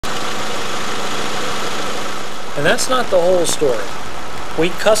And that's not the whole story. We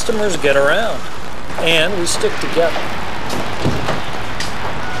customers get around, and we stick together.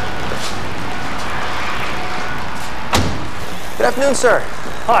 Good afternoon, sir.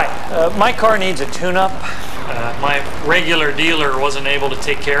 Hi, my car needs a tune-up. My regular dealer wasn't able to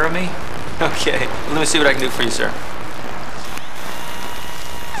take care of me. Okay, let me see what I can do for you, sir.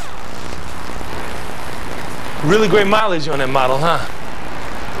 Really great mileage on that model, huh?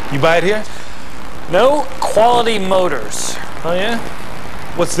 You buy it here? No, Quality Motors. Oh, yeah?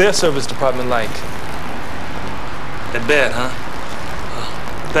 What's their service department like? At bad, huh?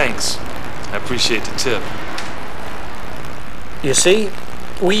 Thanks. I appreciate the tip. You see,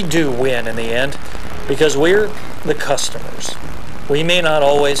 we do win in the end because we're the customers. We may not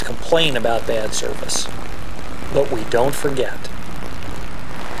always complain about bad service, but we don't forget.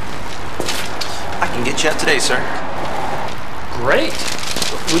 I can get you out today, sir. Great.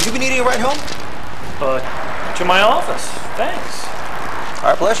 Would you be needing a ride home? To my office. Thanks.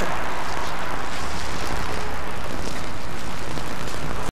 Our pleasure.